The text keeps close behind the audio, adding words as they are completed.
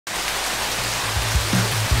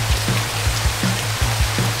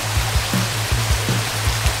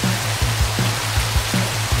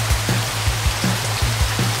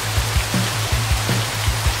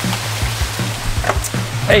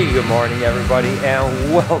Hey, good morning everybody,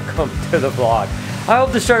 and welcome to the vlog. I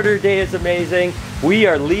hope the start of your day is amazing. We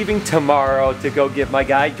are leaving tomorrow to go get my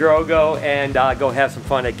guy Drogo and go have some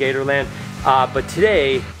fun at Gatorland. But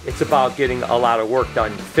today, it's about getting a lot of work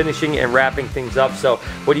done, finishing and wrapping things up. So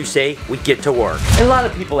what do you say? We get to work. And a lot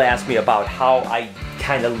of people ask me about how I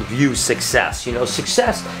kind of view success. You know,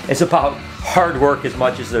 success is about hard work as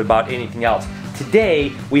much as it's about anything else.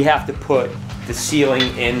 Today, we have to put the ceiling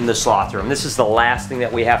in the sloth room. This is the last thing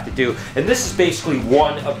that we have to do. And this is basically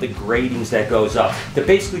one of the gratings that goes up. To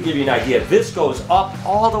basically give you an idea, this goes up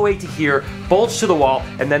all the way to here, bolts to the wall,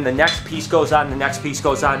 and then the next piece goes on, the next piece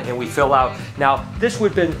goes on, and we fill out. Now, this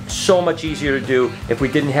would have been so much easier to do if we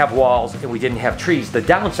didn't have walls and we didn't have trees. The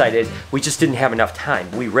downside is we just didn't have enough time.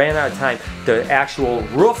 We ran out of time. The actual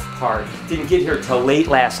roof part didn't get here till late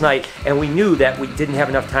last night, and we knew that we didn't have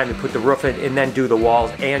enough time to put the roof in and then do the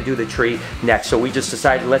walls and do the tree next. So we just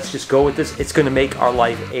decided, let's just go with this. It's going to make our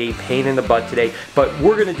life a pain in the butt today, but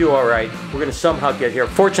we're going to do all right. We're going to somehow get here.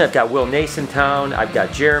 Fortunately, I've got Will Nace in town. I've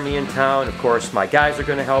got Jeremy in town. Of course, my guys are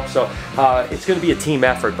going to help. So it's going to be a team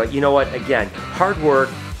effort. But you know what? Again, hard work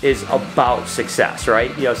is about success,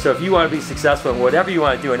 right? You know, so if you want to be successful in whatever you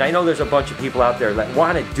want to do, and I know there's a bunch of people out there that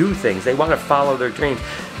want to do things, they want to follow their dreams.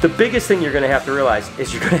 The biggest thing you're going to have to realize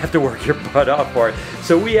is you're going to have to work your butt off for it.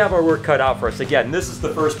 So we have our work cut out for us. Again, this is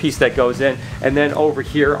the first piece that goes in, and then over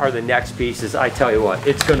here are the next pieces. I tell you what,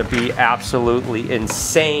 it's going to be absolutely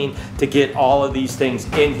insane to get all of these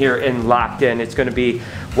things in here and locked in. It's going to be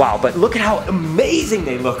wow, but look at how amazing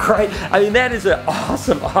they look, right? I mean, that is an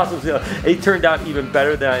awesome, awesome deal. It turned out even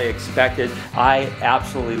better than I expected. I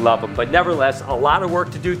absolutely love them. But nevertheless, a lot of work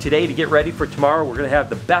to do today to get ready for tomorrow. We're going to have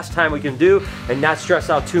the best time we can do and not stress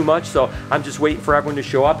out too much. So I'm just waiting for everyone to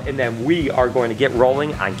show up, and then we are going to get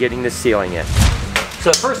rolling on getting this ceiling in.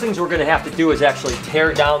 So the first things we're going to have to do is actually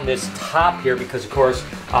tear down this top here, because of course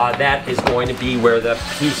that is going to be where the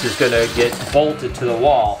piece is going to get bolted to the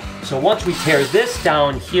wall. So once we tear this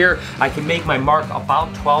down here, I can make my mark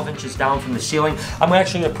about 12 inches down from the ceiling. I'm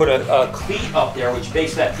actually going to put a cleat up there, which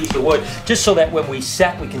bases that piece of wood, just so that when we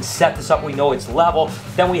can set this up, we know it's level.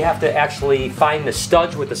 Then we have to actually find the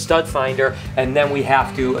studs with the stud finder, and then we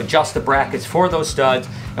have to adjust the brackets for those studs,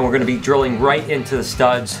 and we're going to be drilling right into the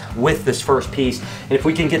studs with this first piece. And if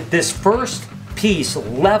we can get this first piece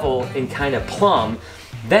level and kind of plumb,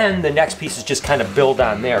 then the next pieces just kind of build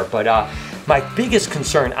on there. But my biggest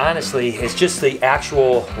concern, honestly, is just the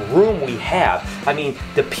actual room we have. I mean,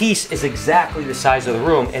 the piece is exactly the size of the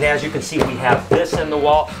room, and as you can see, we have this in the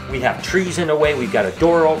wall, we have trees in the way, we've got a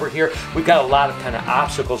door over here, we've got a lot of kind of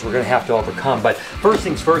obstacles we're going to have to overcome. But first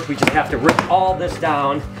things first, we just have to rip all this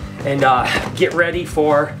down and get ready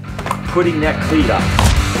for putting that cleat up.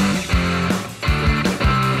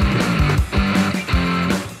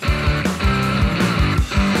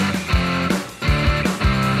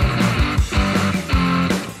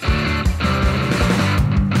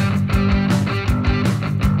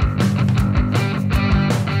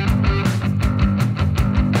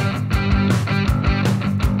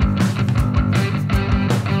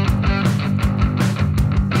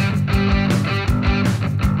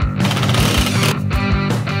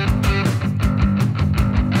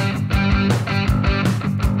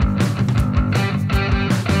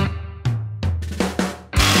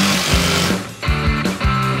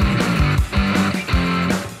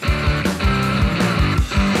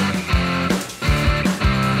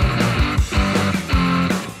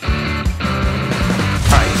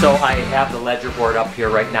 So I have the ledger board up here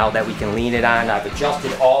right now that we can lean it on. I've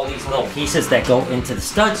adjusted all these little pieces that go into the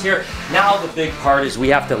studs here. Now the big part is we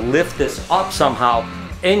have to lift this up somehow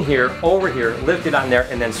in here, over here, lift it on there,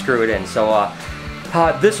 and then screw it in. So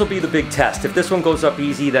this will be the big test. If this one goes up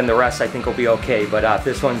easy, then the rest I think will be okay. But if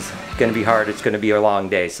this one's gonna be hard, it's gonna be a long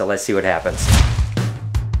day. So let's see what happens.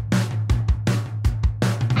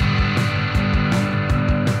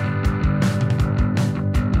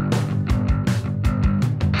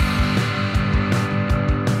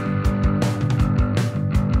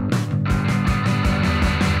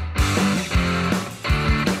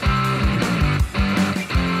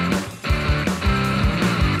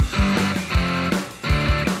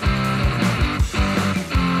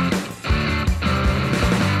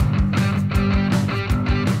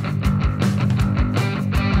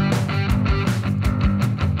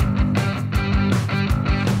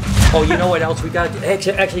 Oh, you know what else we got to do?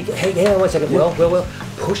 Actually, hey, hang on one second. Will,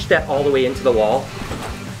 push that all the way into the wall,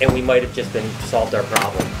 and we might have just been solved our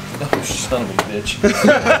problem. Oh, son of a bitch.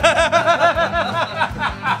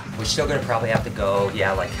 We're still gonna probably have to go,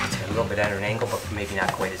 yeah, like a little bit at an angle, but maybe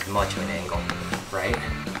not quite as much of an angle, right?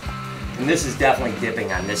 And this is definitely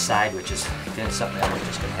dipping on this side, which is something that we're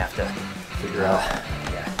just gonna have to figure out.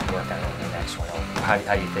 Yeah, work on over the next one. How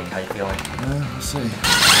do you think? How you feeling? We'll see.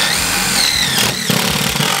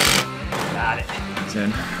 Got it. It's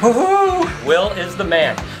in. Woohoo! Will is the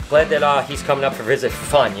man. Glad that he's coming up for visit for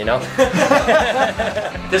fun, you know?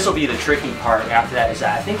 This will be the tricky part after that, is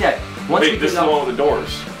that I think that once we this is the one with the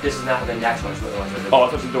doors. This is not the next one's with the ones with the Oh, I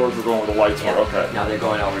thought the doors were going where the lights were, okay. Now they're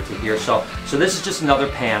going over to here. So this is just another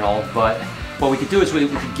panel, but what we could do is we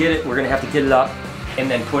could get it, we're gonna have to get it up and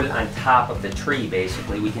then put it on top of the tree,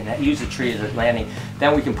 basically. We can use the tree as a landing,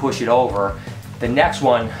 then we can push it over. The next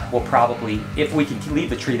one will probably, if we can leave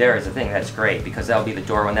the tree there as a thing, that's great, because that'll be the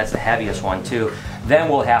door one. That's the heaviest one too. Then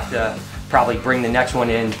we'll have to probably bring the next one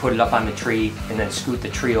in, put it up on the tree, and then scoot the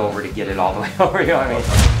tree over to get it all the way over. You know what I mean?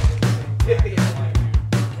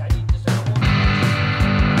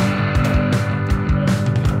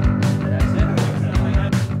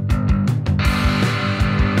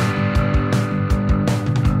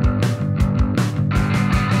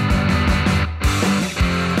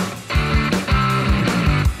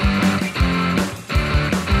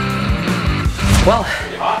 Well,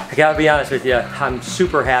 I gotta be honest with you, I'm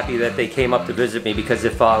super happy that they came up to visit me, because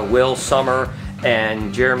if Will, Summer,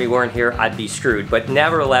 and Jeremy weren't here, I'd be screwed. But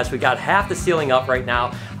nevertheless, we got half the ceiling up right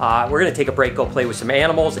now. We're gonna take a break, go play with some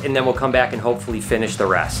animals, and then we'll come back and hopefully finish the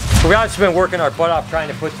rest. We've obviously been working our butt off trying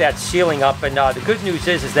to put that ceiling up, and the good news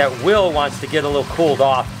is that Will wants to get a little cooled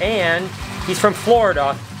off, and he's from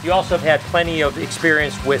Florida. You also have had plenty of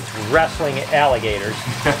experience with wrestling alligators.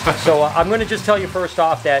 So I'm going to just tell you first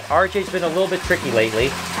off that RJ's been a little bit tricky lately.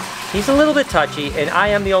 He's a little bit touchy, and I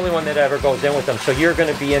am the only one that ever goes in with him. So you're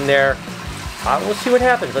going to be in there. We'll see what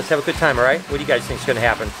happens. Let's have a good time, all right? What do you guys think is going to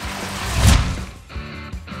happen?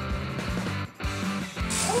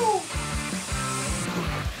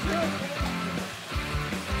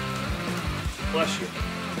 Bless you.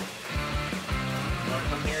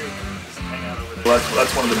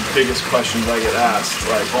 That's one of the biggest questions I get asked.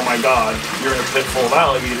 Like, oh my God, you're in a pit full of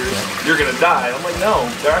alligators, you're gonna die. I'm like, no,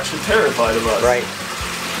 they're actually terrified of us. Right.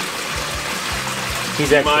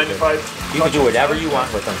 He's actually mind if I you can do whatever you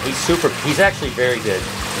want with him. He's actually very good.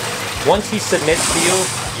 Once he submits to you,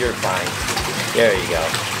 you're fine. There you go.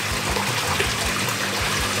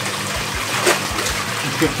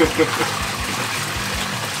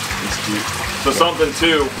 It's cute. So something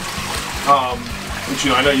too, which,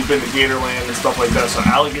 you know, I know you've been to Gatorland and stuff like that, so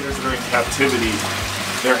alligators that are in captivity,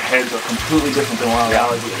 their heads are completely different than wild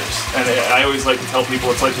alligators. And I always like to tell people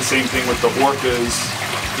it's like the same thing with the orcas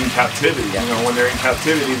in captivity. You know, when they're in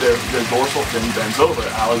captivity, their dorsal fin bends over.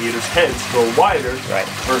 Alligators' heads go wider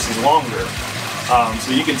versus longer.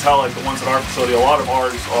 So you can tell, like, the ones at our facility, a lot of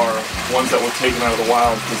ours are ones that were taken out of the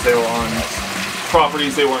wild because they were on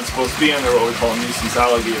properties they weren't supposed to be on. They were what we call nuisance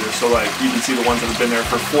alligators. So, like, you can see the ones that have been there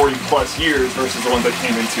for 40 plus years versus the ones that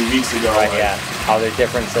came in 2 weeks ago. Right, like, yeah. How they're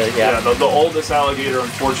different. Yeah, the oldest alligator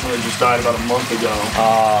unfortunately just died about a month ago.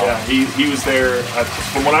 Oh. Yeah, he was there,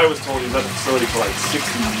 from what I was told, he was at the facility for like 60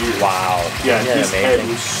 years. Wow. Yeah, his head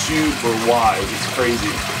amazing? was super wide. It's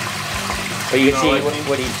crazy. But you can see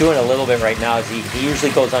what he's doing a little bit right now is he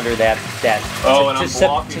usually goes under that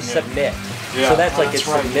to submit. Yeah, so that's like his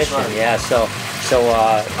submission. Yeah,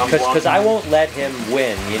 because I won't let him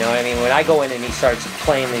win. You know what I mean? When I go in and he starts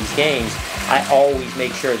playing these games, I always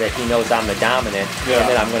make sure that he knows I'm the dominant, and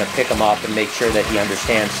then I'm going to pick him up and make sure that he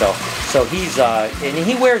understands. So he's and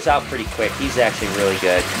he wears out pretty quick. He's actually really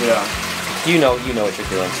good. Yeah. You know what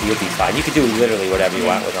you're doing, so you'll be fine. You can do literally whatever you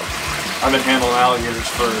want with him. I've been handling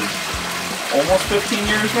alligators for almost 15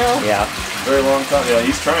 years now. Yeah. Very long time. Yeah,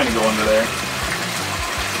 he's trying to go under there.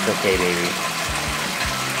 It's okay, baby.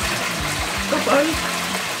 Bye-bye.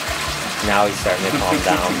 Now he's starting to calm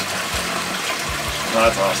down. No,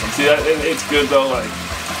 that's awesome. See, it's good though. Like,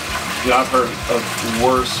 you know, I've heard of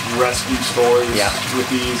worse rescue stories with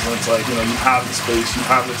these, and it's like, you know, you have the space, you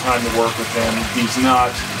have the time to work with him. He's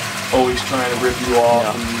not always trying to rip you off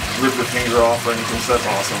and rip your finger off or anything. So that's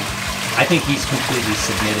awesome. I think he's completely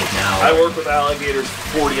submitted now. I work with alligators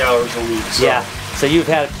 40 hours a week. So yeah. So you've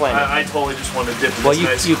had plenty. I totally just wanted to dip in this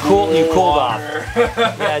nice you cooled off. water.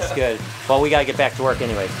 Yeah, that's good. Well, we gotta get back to work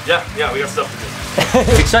anyway. Yeah, we got stuff to do.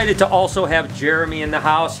 Excited to also have Jeremy in the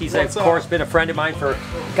house. He's of course been a friend of mine for,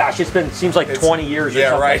 gosh, seems like 20 years or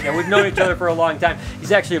something. Right. And we've known each other for a long time.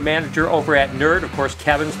 He's actually a manager over at Nerd, of course,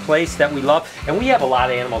 Kevin's place that we love. And we have a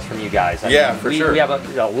lot of animals from you guys. I mean, for sure. We have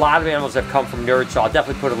a lot of animals that come from Nerd, so I'll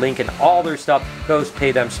definitely put a link in all their stuff. Go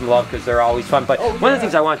pay them some love because they're always fun. But one of the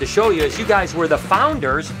things I wanted to show you is you guys were the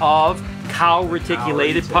founders of Cow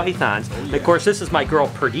Reticulated Pythons. And of course, this is my girl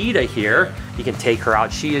Perdita here. you can take her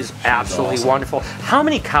out. She is absolutely awesome. wonderful. How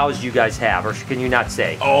many cows do you guys have, or can you not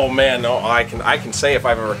say? Oh man, no, I can say if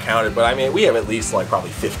I've ever counted, but I mean we have at least like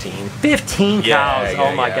probably 15. 15 cows.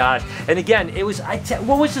 Yeah, Oh my gosh. And again, it was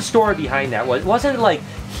what was the story behind that? Wasn't it like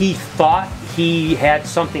he thought he had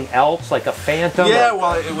something else, like a phantom? Yeah,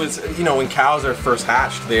 well, it was, you know, when cows are first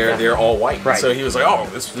hatched, they're all white. Right. So he was like, oh,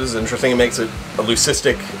 this is interesting. It makes it a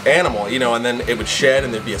leucistic animal, you know, and then it would shed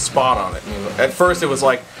and there'd be a spot on it. And at first it was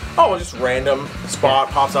like, oh, just random spot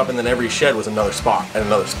pops up, and then every shed was another spot and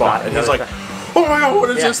another spot. And he's like, oh my God, what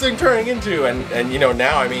is this thing turning into? And you know,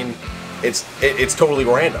 now, I mean, it's totally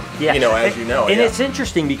random, you know, as you know. And it's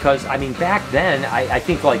interesting because, I mean, back then, I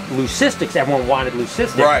think like leucistics, everyone wanted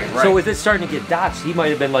leucistics. Right. So with it starting to get dots, he might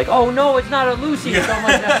have been like, oh no, it's not a Lucy or something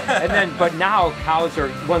like that. And then, but now cows are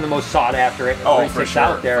one of the most sought after breeds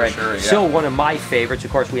out there. Still one of my favorites.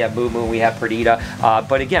 Of course, we have Moo Moo, we have Perdita.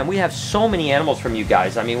 But again, we have so many animals from you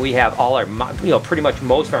guys. I mean, we have all our, you know, pretty much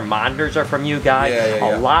most of our monitors are from you guys.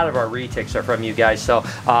 A lot of our retics are from you guys. So,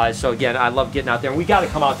 so again, I love getting out there. And we got to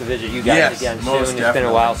come out to visit you guys. Again soon. It's been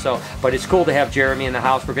a while, so but it's cool to have Jeremy in the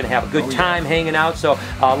house. We're going to have a good time hanging out. So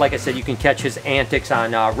like I said, you can catch his antics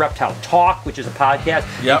on Reptile Talk, which is a podcast.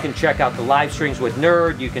 You can check out the live streams with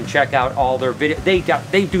Nerd. You can check out all their videos.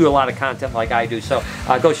 They do a lot of content like I do, so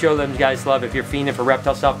go show them guys love. If you're fiending for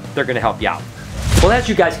reptile stuff, they're going to help you out. Well, as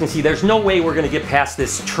you guys can see, there's no way we're going to get past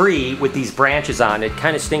this tree with these branches on. It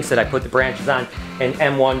kind of stinks that I put the branches on and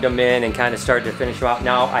M1'd them in and kind of started to finish them out.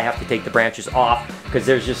 Now I have to take the branches off because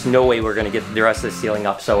there's just no way we're going to get the rest of the ceiling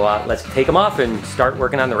up. So let's take them off and start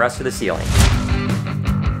working on the rest of the ceiling.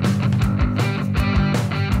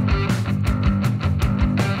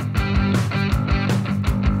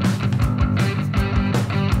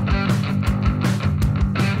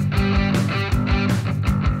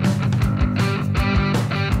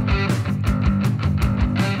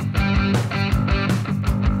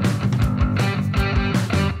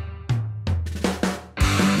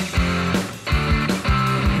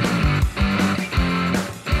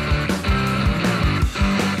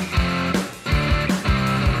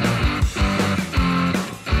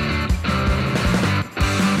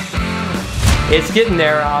 It's getting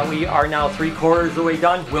there. We are now 3/4 of the way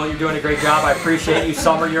done. Will, you're doing a great job. I appreciate you.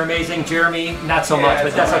 Summer, you're amazing. Jeremy, not so much,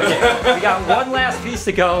 but that's okay. We got one last piece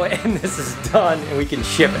to go, and this is done, and we can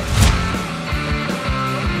ship it.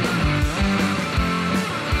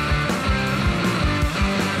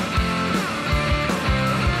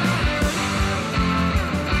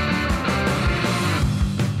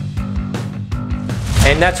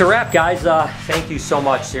 And that's a wrap, guys. Thank you so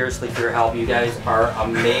much, seriously, for your help. You guys are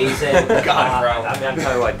amazing. God, bro. I mean, I'm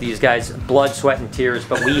telling you what, these guys, blood, sweat, and tears.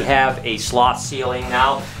 But we have a sloth ceiling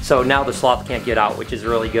now, so now the sloth can't get out, which is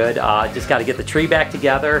really good. Just got to get the tree back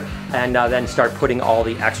together, and then start putting all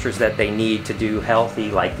the extras that they need to do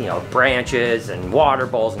healthy, like, you know, branches and water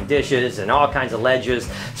bowls and dishes and all kinds of ledges.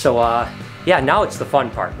 So yeah, now it's the fun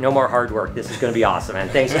part. No more hard work. This is going to be awesome, man.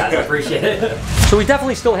 Thanks, guys. I appreciate it. So we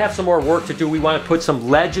definitely still have some more work to do. We want to put some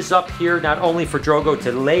ledges up here, not only for Drogo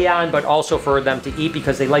to lay on, but also for them to eat,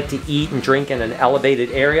 because they like to eat and drink in an elevated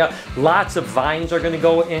area. Lots of vines are going to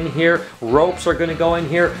go in here. Ropes are going to go in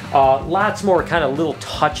here. Lots more kind of little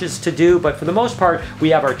touches to do, but for the most part, we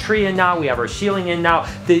have our tree in now. We have our ceiling in now.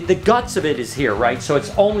 The guts of it is here, right? So it's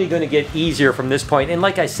only going to get easier from this point. And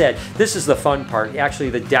like I said, this is the fun part. Actually,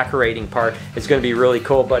 the decorating part is going to be really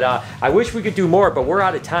cool. But I wish we could do more, but we're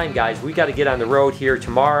out of time, guys. We got to get on the road here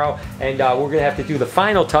tomorrow, and we're going to have to do the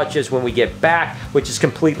final touches when we get back, which is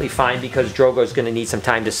completely fine because Drogo is going to need some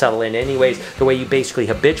time to settle in anyways. The way you basically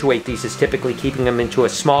habituate these is typically keeping them into a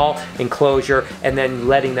small enclosure and then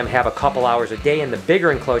letting them have a couple hours a day in the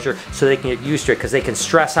bigger enclosure so they can get used to it, because they can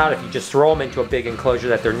stress out if you just throw them into a big enclosure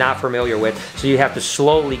that they're not familiar with. So you have to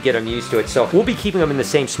slowly get them used to it. So we'll be keeping them in the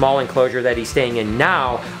same small enclosure that he's staying in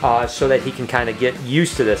now, so that he can kind of get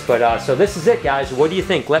used to this. But so this is it, guys. What do you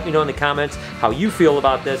think? Let me know in the comments how you feel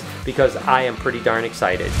about this, because I am pretty darn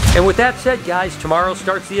excited. And with that said, guys, tomorrow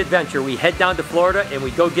starts the adventure. We head down to Florida and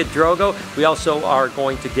we go get Drogo. We also are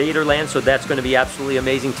going to Gatorland, so that's going to be absolutely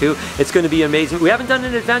amazing too. It's going to be amazing. We haven't done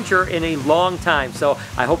an adventure in a long time, so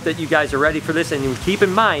I hope that you guys are ready for this. And keep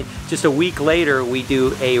in mind, just a week later, we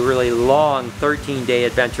do a really long 13-day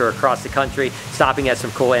adventure across the country, stopping at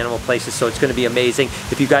some cool animal places, so it's going to be amazing.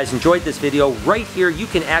 If you guys enjoyed this video, right here, you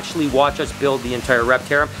can actually watch us build the entire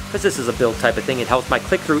Reptarium, because this is a build type of thing. It helps my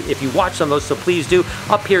click-through if you watch some of those, so please do.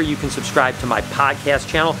 Up here, you can subscribe to my podcast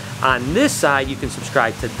channel. On this side, you can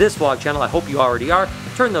subscribe to this vlog channel. I hope you already are.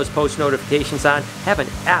 Turn those post notifications on. Have an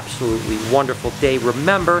absolutely wonderful day.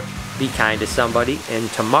 Remember, be kind to somebody, and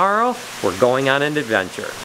tomorrow, we're going on an adventure.